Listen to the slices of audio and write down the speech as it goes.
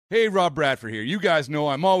Hey, Rob Bradford here. You guys know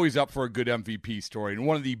I'm always up for a good MVP story, and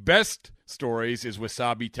one of the best stories is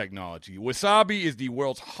Wasabi Technology. Wasabi is the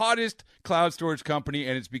world's hottest cloud storage company,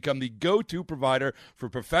 and it's become the go-to provider for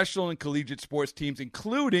professional and collegiate sports teams,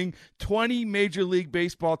 including 20 Major League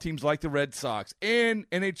Baseball teams like the Red Sox and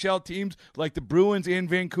NHL teams like the Bruins and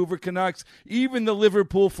Vancouver Canucks. Even the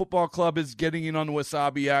Liverpool Football Club is getting in on the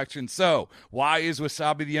Wasabi action. So, why is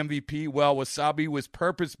Wasabi the MVP? Well, Wasabi was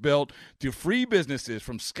purpose-built to free businesses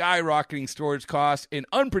from skyrocketing storage costs and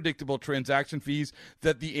unpredictable transaction fees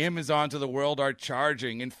that the Amazons of the world are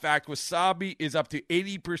charging. In fact, Wasabi is up to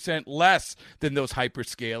 80% less than those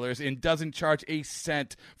hyperscalers and doesn't charge a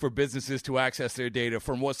cent for businesses to access their data.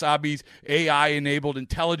 From Wasabi's AI-enabled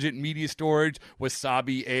intelligent media storage,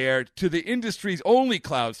 Wasabi Air, to the industry's only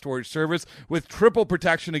cloud storage service with triple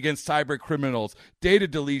protection against cyber criminals, data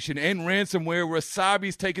deletion, and ransomware,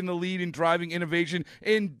 Wasabi's taken the lead in driving innovation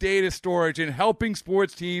in data storage and helping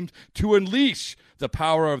sports teams to unleash the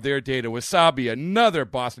power of their data. Wasabi, another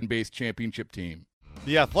Boston-based championship team.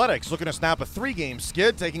 The Athletics looking to snap a 3-game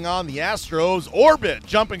skid, taking on the Astros. Orbit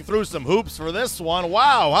jumping through some hoops for this one.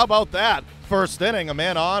 Wow, how about that? First inning, a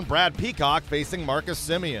man on, Brad Peacock facing Marcus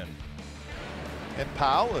Semien. And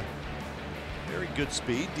Powell, very good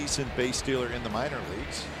speed, decent base stealer in the minor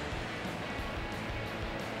leagues.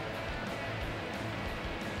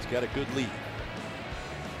 He's got a good lead.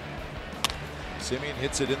 Semien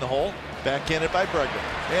hits it in the hole. Backhanded by Bregman.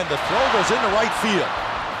 And the throw goes into right field.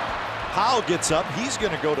 Powell gets up. He's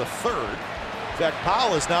going to go to third. In fact,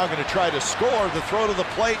 Powell is now going to try to score. The throw to the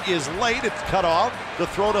plate is late. It's cut off. The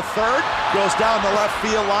throw to third goes down the left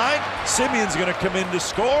field line. Semien's going to come in to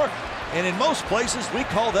score. And in most places, we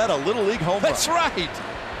call that a Little League home run. That's right.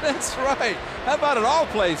 That's right. How about at all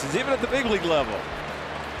places, even at the big league level?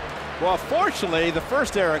 Well, fortunately, the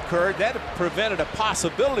first error occurred. That prevented a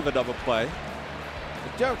possibility of a double play.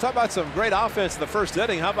 Talk about some great offense in the first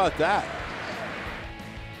inning. How about that?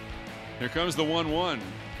 Here comes the 1-1.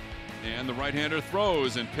 And the right-hander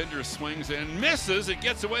throws, and Pinder swings and misses. It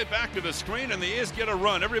gets away back to the screen, and the A's get a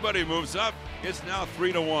run. Everybody moves up. It's now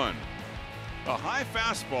 3-1. A high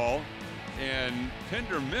fastball, and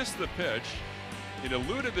Pinder missed the pitch. It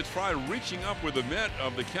eluded the try reaching up with the mitt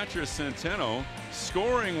of the catcher Centeno.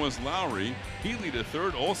 Scoring was Lowry. Healy to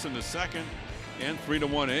third, Olsen to second, and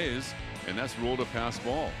 3-1 A's. And that's ruled a pass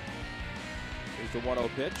ball. Here's the 1-0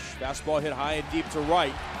 pitch. Fastball hit high and deep to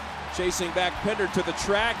right. Chasing back Pinder to the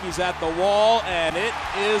track. He's at the wall, and it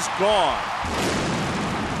is gone.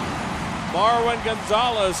 Marwin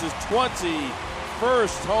Gonzalez is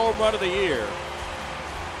 21st home run of the year.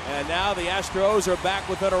 And now the Astros are back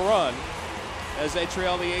within a run as they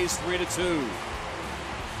trail the A's 3-2.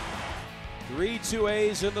 3-2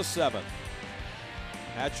 A's in the 7th.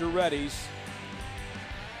 Hatcher readies.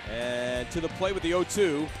 And to the plate with the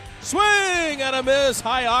 0-2. Swing and a miss.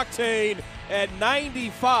 High octane at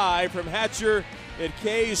 95 from Hatcher and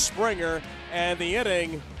Kay Springer. And the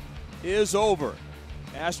inning is over.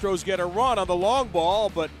 Astros get a run on the long ball,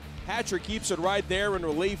 but Hatcher keeps it right there in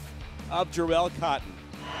relief of Jarrell Cotton.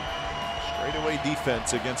 Straightaway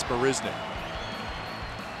defense against Marisnick.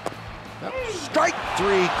 Strike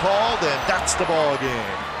 3 called, and that's the ball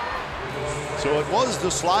game. So it was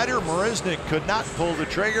the slider. Marisnick could not pull the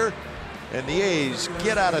trigger, and the A's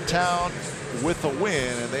get out of town with a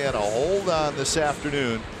win, and they had to hold on this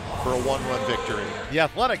afternoon for a 1-1 victory. The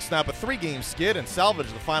Athletics snap a 3-game skid and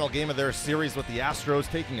salvage the final game of their series with the Astros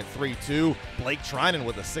taking it 3-2. Blake Treinen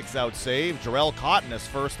with a 6-out save. Jarrell Cotton his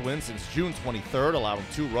first win since June 23rd, allowing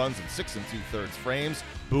 2 runs in 6 2/3 frames.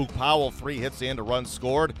 Boog Powell 3 hits and a run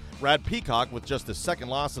scored. Brad Peacock with just his second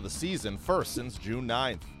loss of the season, first since June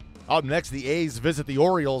 9th. Up next, the A's visit the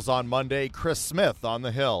Orioles on Monday. Chris Smith on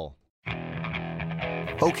the Hill.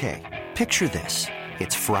 Okay, picture this.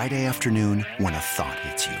 It's Friday afternoon when a thought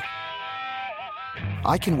hits you.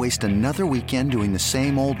 I can waste another weekend doing the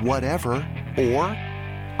same old whatever, or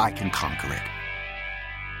I can conquer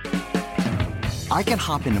it. I can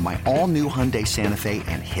hop into my all-new Hyundai Santa Fe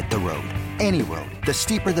and hit the road. Any road. The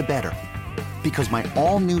steeper, the better. Because my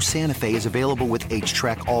all-new Santa Fe is available with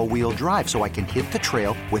H-Track all-wheel drive, so I can hit the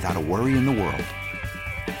trail without a worry in the world.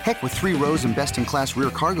 Heck, with 3 rows and best-in-class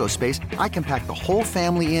rear cargo space, I can pack the whole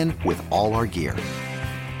family in with all our gear.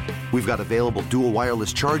 We've got available dual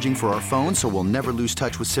wireless charging for our phones, so we'll never lose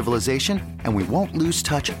touch with civilization, and we won't lose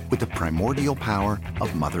touch with the primordial power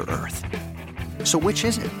of Mother Earth. So which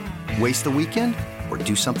is it? Waste the weekend or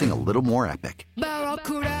do something a little more epic?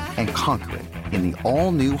 And conquer it in the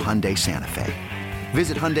all-new Hyundai Santa Fe.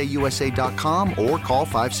 Visit HyundaiUSA.com or call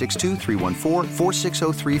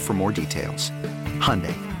 562-314-4603 for more details.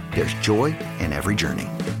 Hyundai, there's joy in every journey.